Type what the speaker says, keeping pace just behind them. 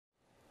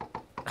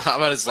How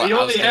about his last? You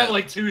only have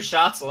like 2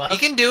 shots left. He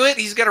can do it.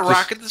 He's got to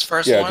rocket this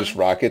first one. Yeah, just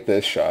rocket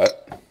this shot.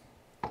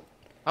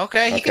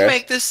 Okay, he can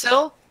make this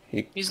still.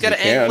 He's got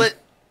to angle it.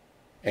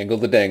 Angle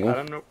the dangle. I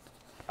don't know.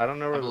 I don't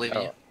know where. I believe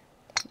in you.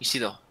 You see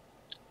though,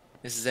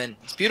 this is in.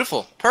 It's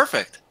beautiful.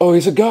 Perfect. Oh,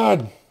 he's a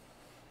god.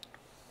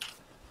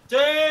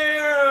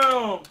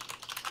 Damn!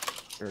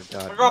 You're a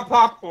god. I got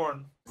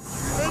popcorn. Don't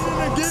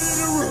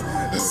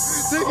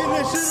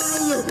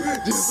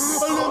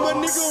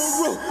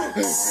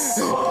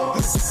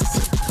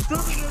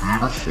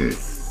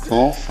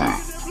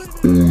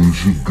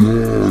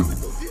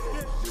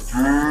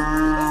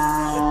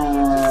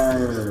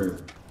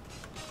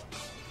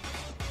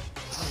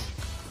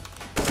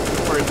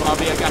worry,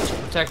 Bobby, I got you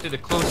protected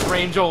at close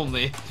range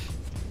only.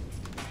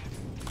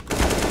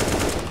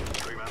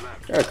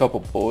 Got a couple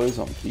boys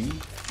on P.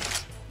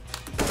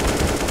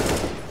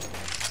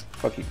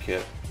 Fuck you,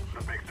 Kit.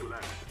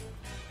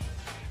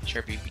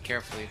 Sharpie, be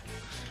careful.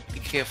 Be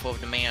careful of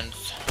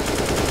demands.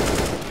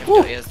 If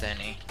there is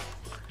any.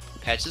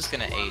 Patch is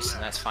gonna ace,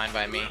 and that's fine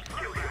by me.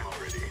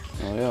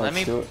 Oh yeah,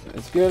 let's do it.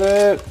 Let's get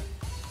it.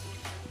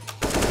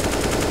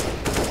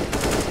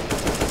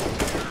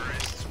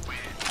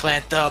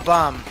 Plant the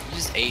bomb. You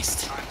just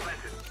aced.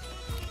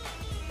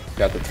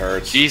 Got the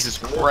turrets. Jesus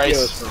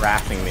Christ.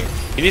 harassing me.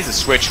 He needs to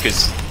switch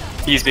because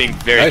he's being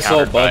very nice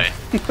countered bud.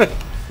 by.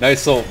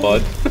 Nice ult,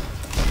 bud.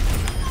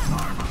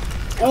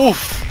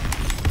 Oof.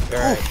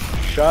 Alright,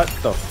 shut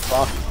the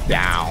fuck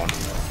down.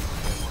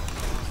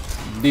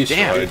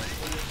 Destroyed. Damn.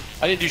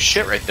 I didn't do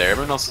shit right there.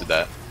 Everyone else did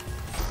that.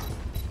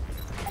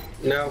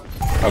 No.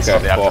 Okay,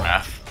 the cool.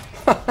 aftermath.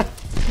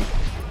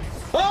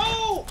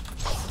 Oh!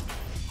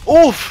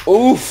 Oof.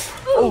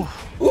 Oof. Oof.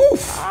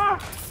 Oof.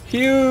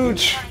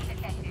 Huge.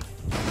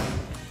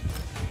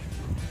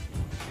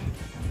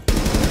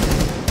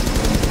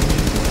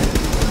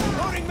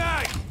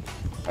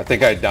 I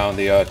think I downed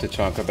the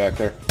Tachanka back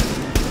there.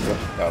 Yep,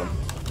 got him.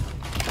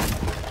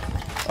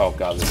 Oh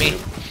god, this dude.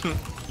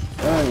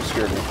 Ah, you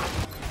scared me.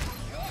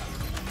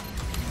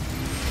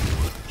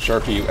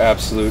 Sharpie, you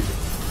absolute.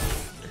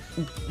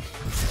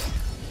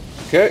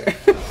 Okay.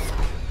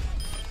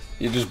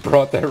 You just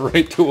brought that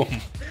right to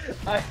him.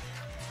 I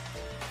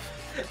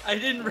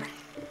didn't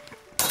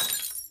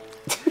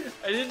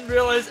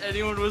realize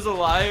anyone was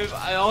alive.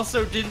 I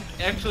also didn't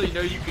actually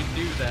know you could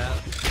do that.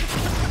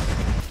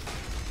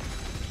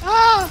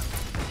 Ah!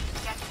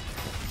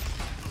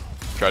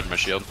 Charge my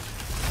shield.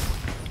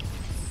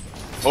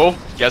 Oh,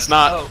 guess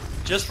not. Oh,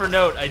 just for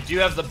note, I do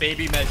have the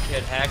baby med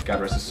kit hack.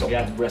 God rest his soul.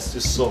 God rest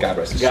his soul. God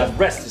rest his soul. God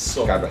rest his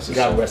soul. God rest his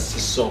God soul. rest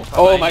his soul.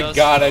 Oh my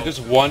god, I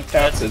just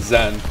one-tapped the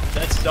Zen.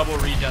 That's double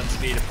regen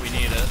speed if we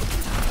need it.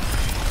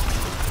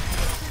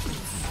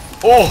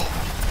 Oh!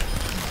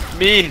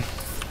 Mean!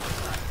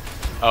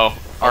 Oh,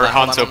 our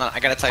Hold Hanzo on, I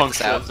gotta type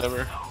this out.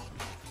 Ever.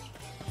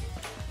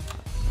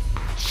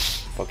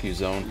 Fuck you,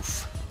 Zone.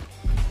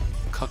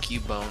 Cuck you,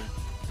 Bone.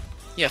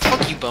 Yeah,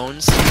 fuck you,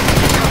 Bones.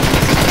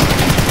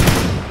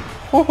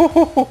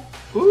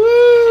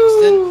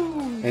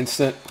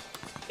 Instant.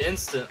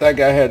 Instant. That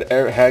guy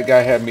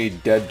had me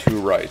dead to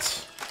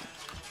rights.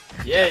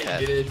 Yeah,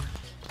 you did.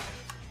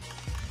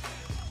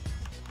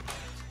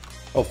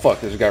 Oh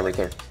fuck, there's a guy right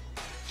there.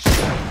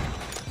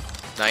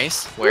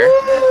 Nice. Where?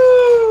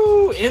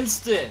 Woo!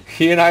 Instant.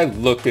 He and I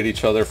looked at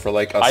each other for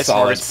like a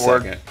solid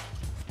Smorgasborg. second.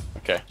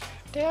 Okay.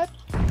 Dad?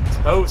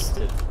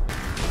 Toasted.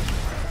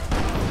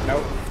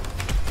 Nope.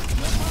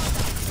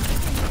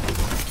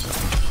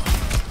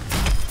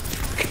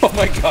 Oh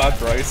my god,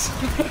 Bryce.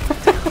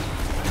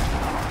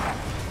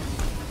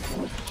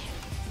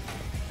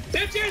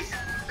 Bitches!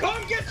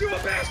 Come get you a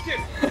basket!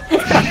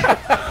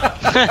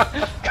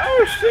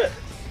 Oh shit!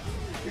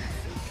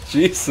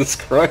 Jesus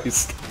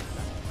Christ.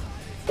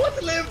 What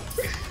the live?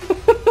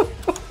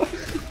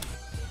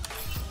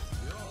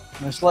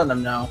 I'm just letting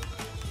them know.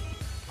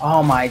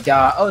 Oh my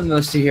god. Oh, and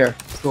those two here.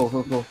 Cool,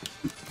 cool, cool.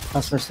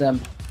 That's for them.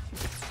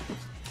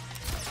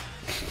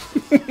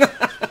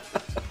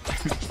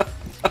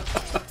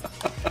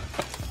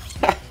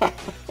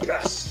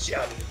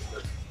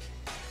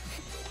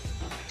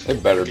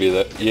 It better be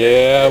that.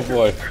 Yeah,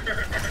 boy.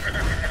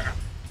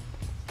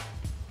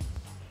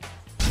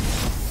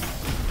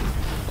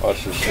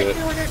 Watch this shit.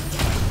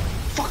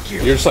 Fuck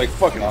you! You're just like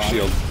fucking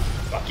shield.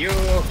 Fuck you!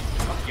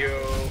 Fuck you!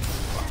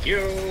 Fuck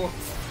you!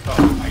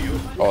 Oh, are you?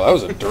 Oh, that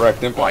was a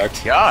direct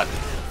impact. God.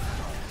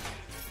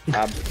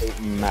 Absolute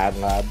mad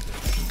lad.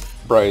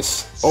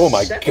 Bryce. Oh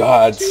my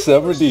god,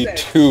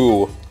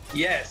 72.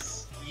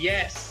 Yes!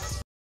 Yes!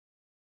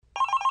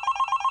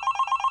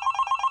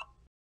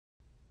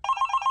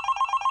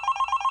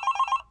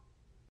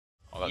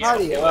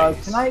 Howdy,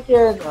 can I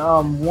get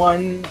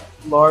one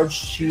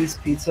large cheese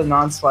pizza,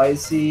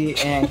 non-spicy,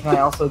 and can I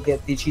also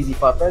get the cheesy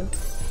flatbread?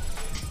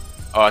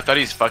 Oh, I thought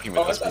he was fucking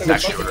with us, but he's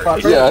actually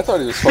ordering. Yeah, I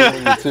thought he was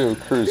fucking with you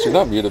too. Cruz, you're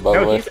not muted by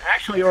the No, way. he's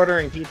actually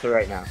ordering pizza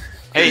right now.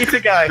 Hey, Pizza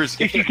guy, Cruz,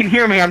 if you can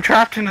hear me, I'm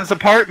trapped in this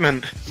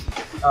apartment.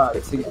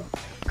 It's again.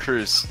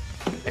 Cruz.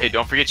 Hey,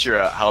 don't forget your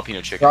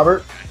jalapeno chicken.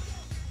 Robert?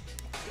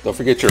 Don't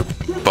forget your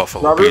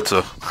buffalo Robert?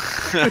 pizza.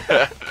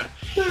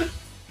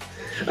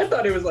 I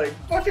thought he was like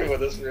fucking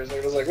with us for a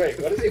second. I was like, wait,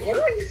 what is he? What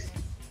are we?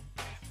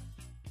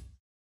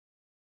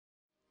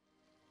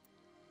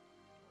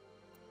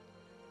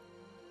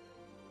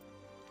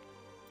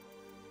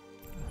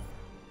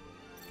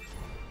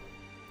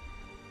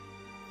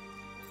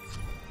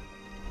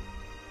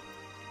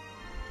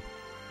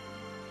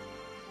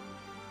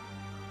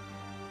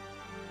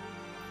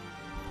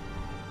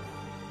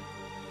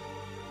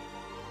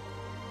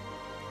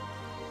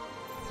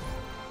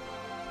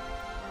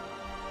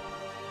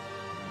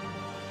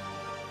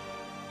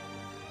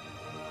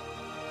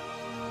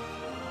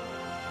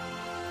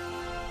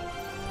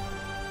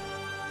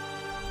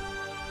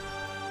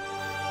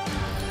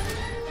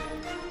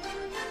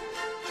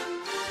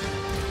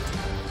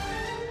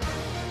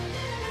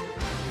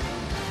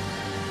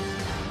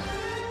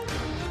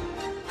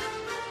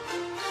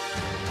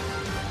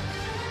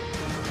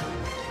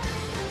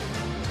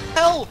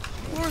 Hell!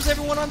 Where's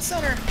everyone on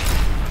center?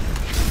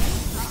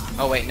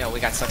 Oh wait, no, we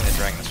got stuck in the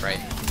dragon, that's right.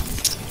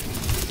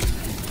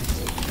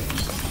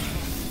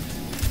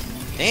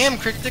 Damn,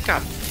 Cryptic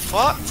got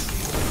fucked!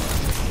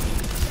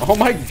 Oh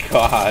my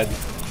god.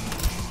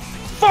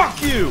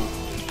 Fuck you!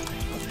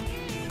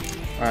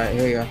 Alright,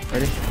 here we go.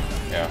 Ready?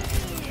 Yeah.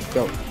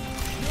 Go.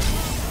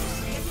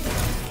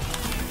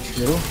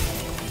 Middle.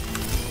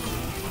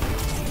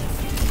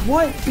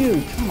 What?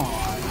 Dude, come on.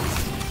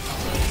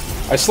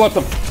 I slept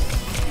him.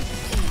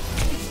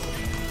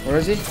 Where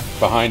is he?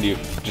 Behind you.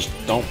 Just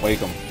don't wake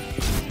him.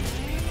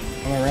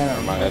 Oh, I ran out.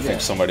 Never mind, I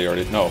think somebody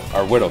already... No,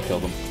 our Widow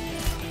killed him.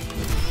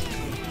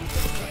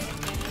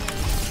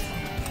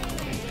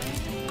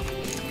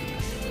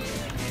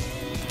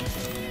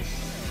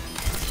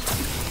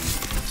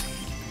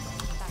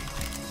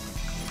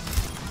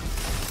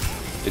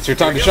 It's your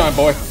time to shine,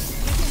 boy.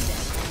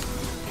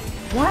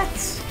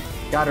 What?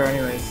 Got her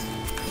anyways.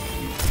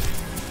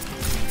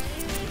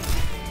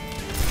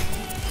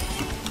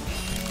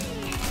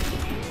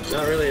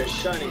 Not really a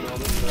shining moment,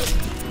 but...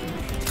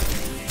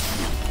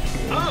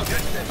 Oh,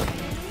 good.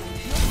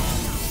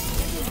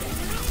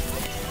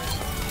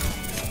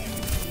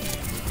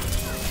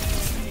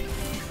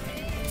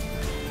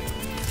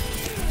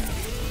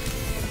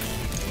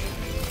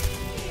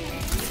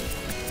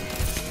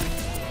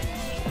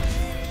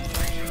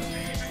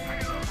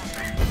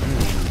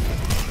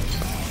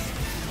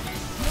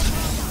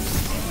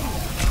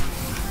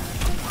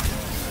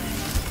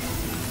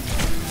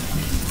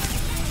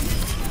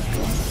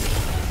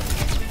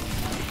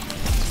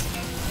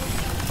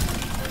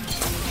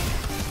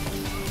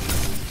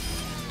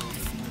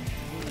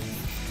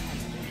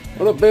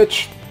 What up,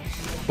 bitch?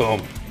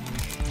 Boom.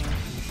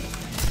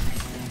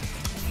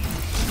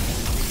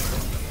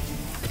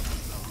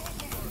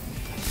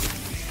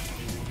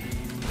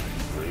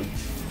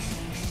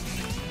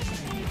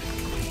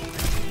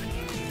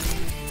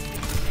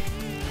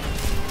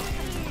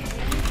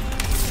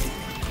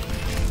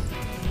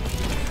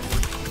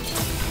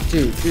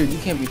 Dude, you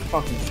can't be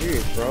fucking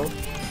serious, bro.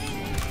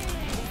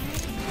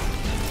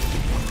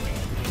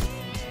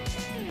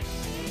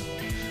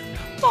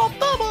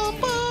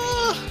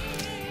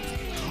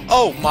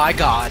 Oh my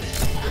god.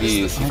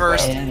 Jeez.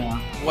 First, Anna.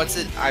 what's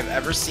it I've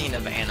ever seen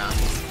of Anna.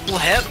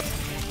 Blep!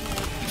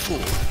 You fool.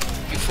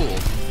 You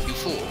fool. You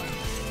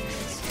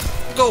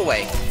fool. Go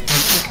away.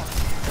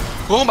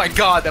 Oh my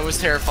god, that was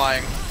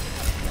terrifying.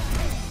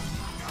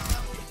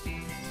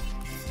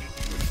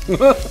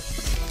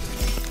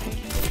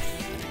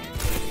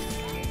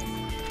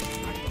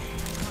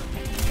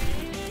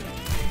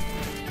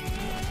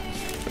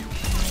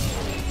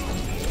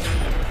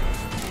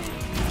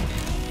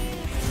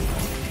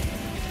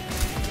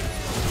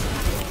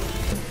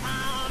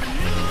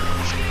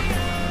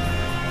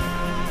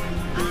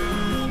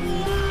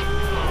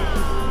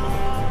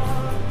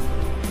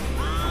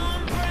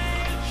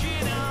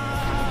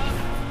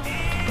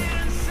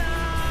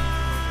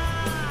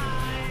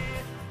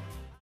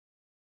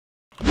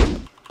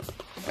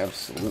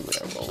 Absolutely,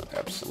 I will.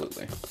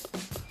 Absolutely.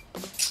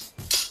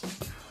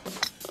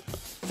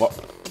 What?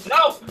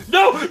 No!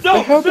 No! No!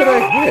 The hell did no!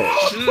 I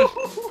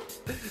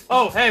hit?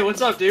 Oh, hey,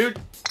 what's up, dude?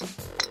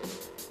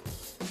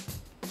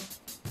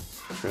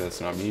 Sure that's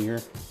not me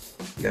here.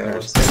 No,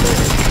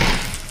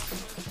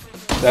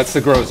 That's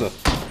the Groza.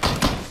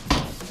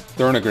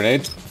 Throwing a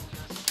grenade.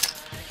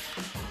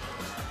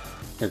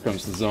 Here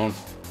comes the zone.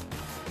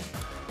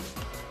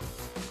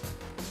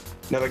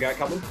 another guy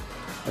coming?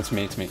 That's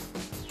me, it's me.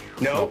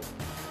 No. Nope.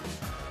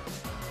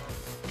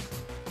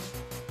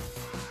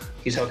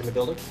 He's hugging the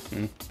building.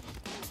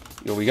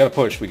 Yo, we gotta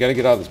push. We gotta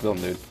get out of this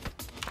building, dude.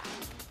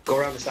 Go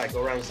around the side,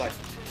 go around the side.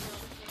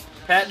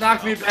 Pat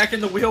knocked me back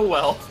in the wheel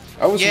well.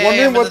 I was Yeah,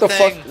 wondering I'm in what the the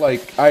thing. fuck,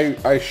 like,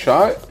 I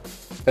shot,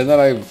 and then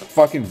I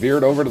fucking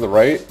veered over to the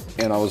right,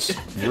 and I was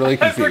really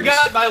I confused.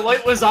 forgot my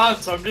light was on,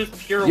 so I'm just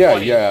pure Yeah,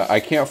 white. yeah, I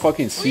can't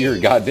fucking see your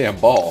goddamn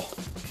ball.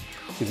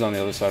 He's on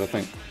the other side, I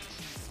think.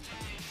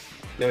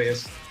 No, he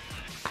is.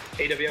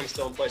 AWM is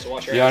still in place, so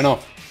watch your Yeah, I ass. know.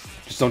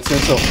 Just don't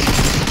stand still.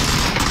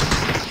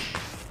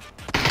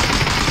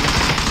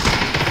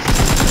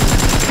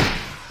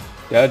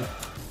 Dead. Yeah,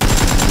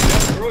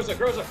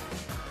 Groza.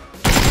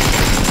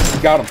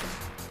 Got him.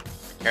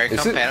 Here I Is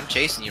come, it? Pat. I'm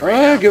chasing you right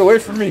now. Get away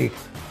from me.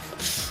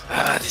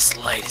 This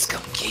light is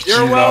gonna get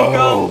You're you.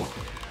 welcome.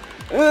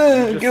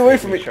 Get away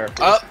from me. Sharpie.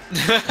 Up.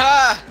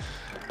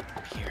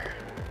 Here.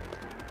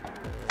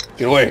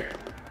 Get away.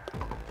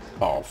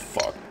 Oh,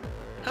 fuck.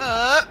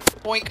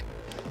 Boink.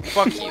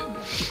 Fuck you.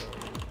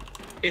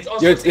 It's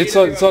also Yeah, it's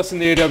us in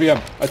the AWM.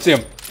 I see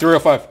him.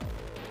 305.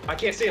 I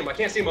can't see him. I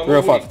can't see him. I'm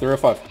 305. moving.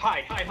 305.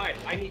 Hide.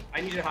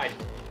 I need you to hide.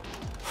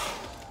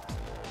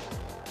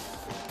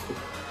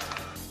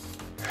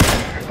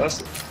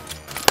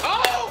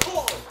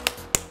 Oh!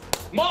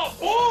 My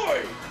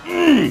boy!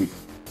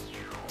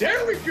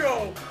 There we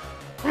go!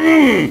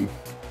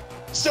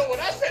 So when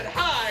I said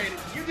hide,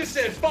 you just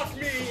said fuck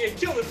me and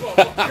kill this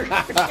motherfucker.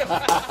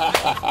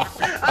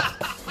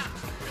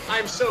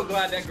 I'm so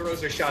glad that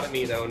Garosa shot at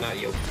me though, not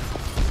you.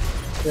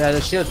 Yeah,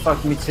 the shield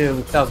fucked me too,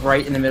 because I was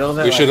right in the middle of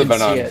it. We should have I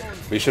been on. couldn't see it.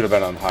 We should have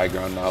been on high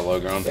ground, not low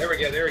ground. There we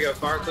go.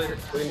 Fire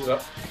cleans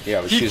up. Yeah,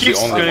 but He she's the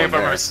keeps only learning one from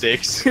our there.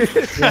 mistakes.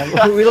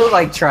 Yeah, we look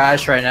like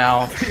trash right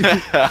now.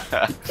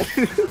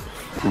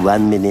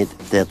 1 minute,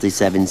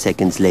 37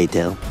 seconds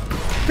later.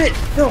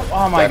 No,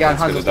 oh my god,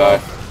 Declan's Hanzo's gonna low.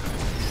 die.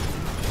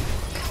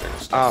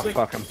 Oh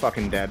fuck, I'm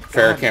fucking dead.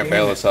 Farrah can't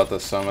bail us out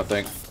this time, I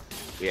think.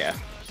 Yeah.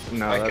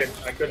 No, I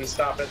that's... couldn't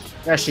stop it.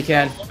 Yes, she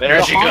can.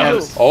 There she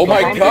goes. Oh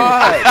my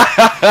god!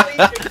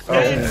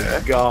 Oh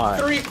my god.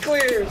 3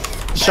 clears.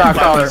 Shot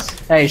caller.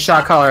 Hey,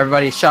 shot caller,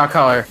 everybody. Shot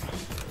caller.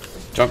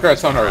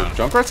 Junkrat's on our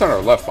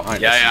left behind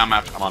us. Yeah, I'm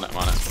on it.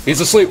 He's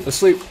asleep.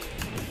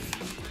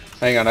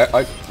 Hang on, no,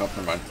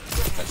 never mind.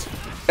 Nice.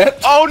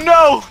 Oh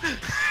no!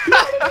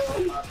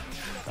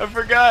 I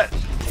forgot.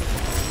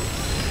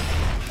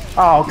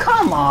 Oh,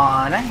 come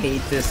on. I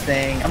hate this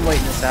thing. I'm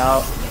waiting this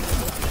out.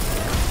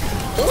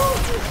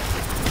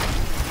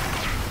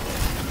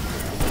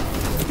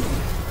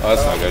 Oh,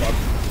 that's not good.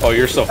 Oh,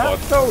 you're so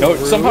fucked. so No,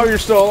 rude. somehow you're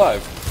still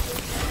alive.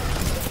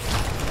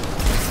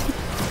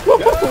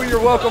 Woo-hoo,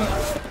 you're welcome.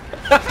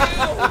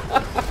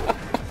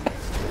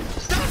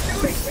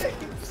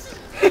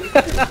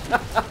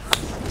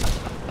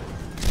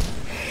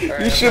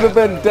 You should have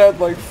been dead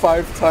like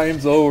 5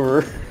 times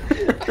over.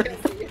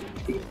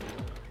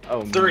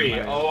 Oh, 3.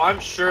 man. Oh, I'm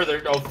sure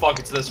they're. Oh fuck,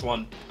 it's this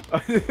one.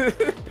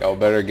 Y'all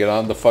better get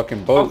on the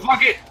fucking Oh boat.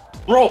 fuck it.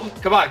 Roll.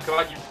 Come on.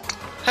 You...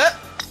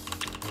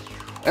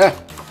 Eh.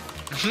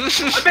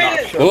 I made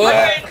it.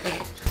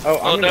 Oh,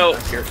 I'm no.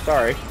 gonna back here.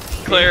 Sorry.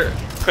 Claire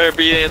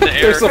be in the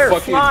air. There's a Claire,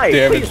 fucking fly,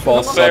 damage please, ball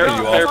come on. sucking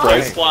you Claire, off,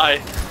 please Bryce. fly.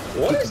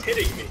 What is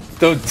hitting me?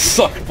 Don't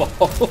suck ball.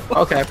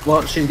 Okay,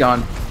 well, she's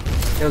gone.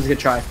 It was a good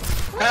try.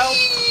 Help!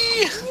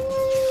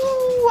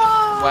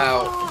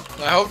 Wow.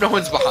 I hope no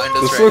one's behind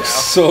us This right looks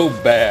so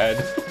bad.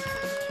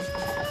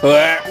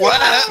 now.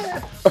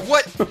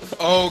 What?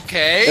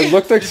 Okay. It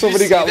looked like Did you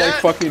somebody see got like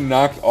that? fucking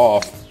knocked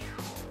off.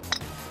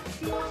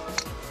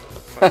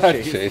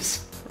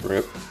 Chase.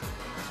 Rip.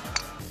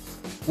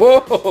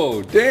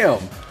 Whoa, damn.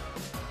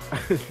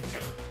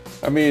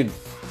 I mean,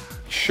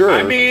 sure.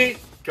 I mean,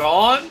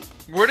 gone.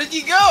 Where did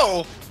you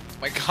go?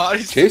 My god,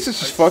 he's Chase is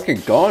just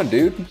fucking gone,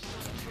 dude.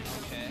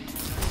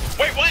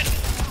 Wait, what?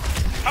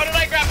 How did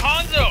I grab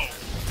Hanzo?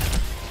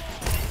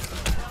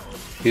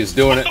 He's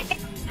doing it.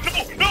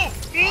 No!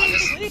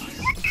 honestly.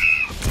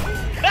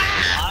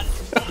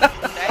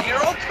 That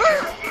hero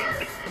curve.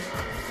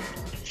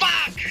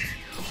 Fuck!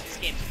 This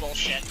game's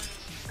bullshit.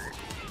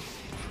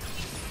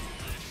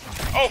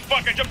 Oh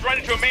fuck, I jumped right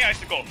into a May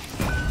icicle.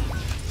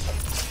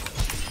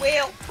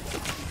 Wheel.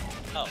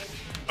 Oh.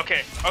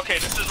 Okay,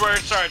 this is where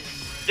it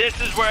starts.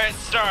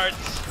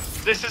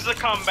 This is the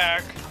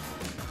comeback.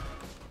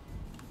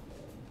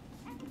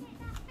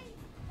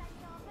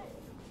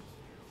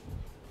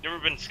 You ever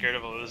been scared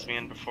of a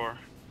lesbian before?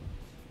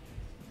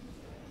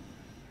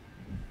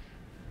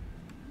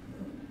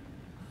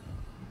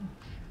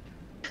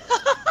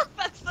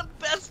 That's the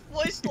best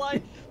voice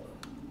line.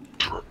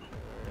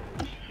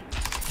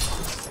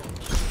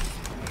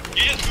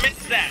 You just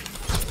missed that.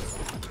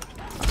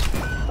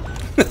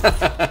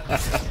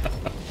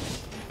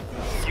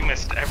 You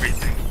missed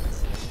everything.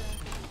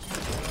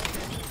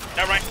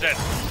 That Ryan's dead.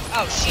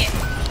 Oh shit.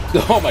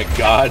 Oh my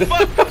god.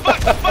 Fuck!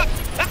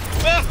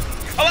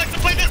 I like to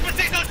play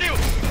Despacito too!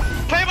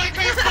 Play my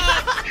favorite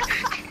song!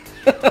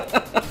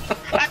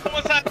 That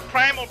was that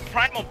primal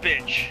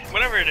bitch.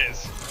 Whatever it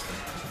is.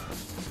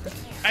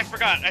 I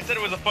forgot. I said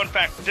it was a fun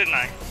fact, didn't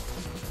I?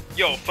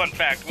 Yo, fun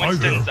fact.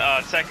 Winston's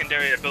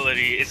secondary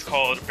ability is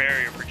called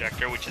Barrier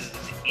Projector, which is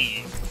his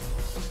E.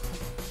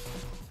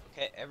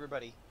 Okay,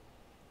 everybody.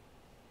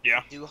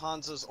 Yeah. Do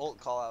Hanzo's ult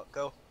call out.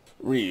 Go.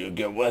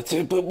 Ryuga, what's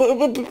it?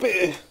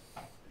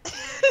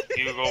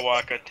 Hugo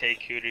Waka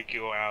take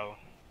Kyurikyo out.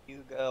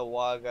 Yuga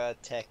Waga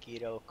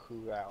Tekiro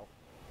Kurao.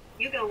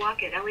 Yuga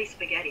walk at Ellie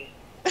Spaghetti.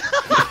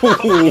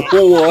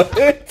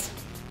 What?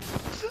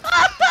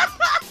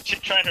 She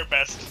tried her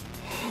best.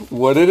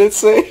 What did it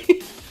say?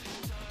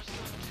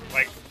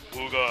 Like,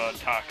 Uga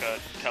Taka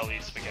Telly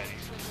Spaghetti.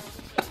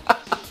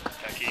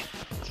 Teki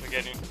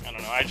Spaghetti? I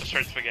don't know, I just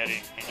heard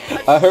spaghetti.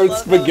 I heard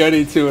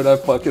spaghetti too and I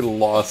fucking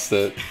lost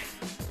it.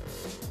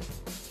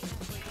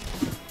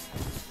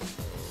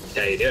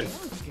 Yeah, you did.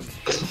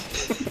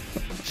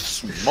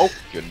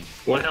 Smoking.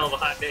 One hell of a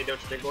hot day, don't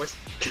you think, boys?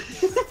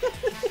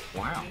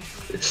 Wow.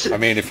 I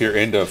mean, if you're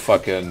into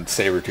fucking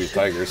saber-toothed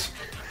tigers.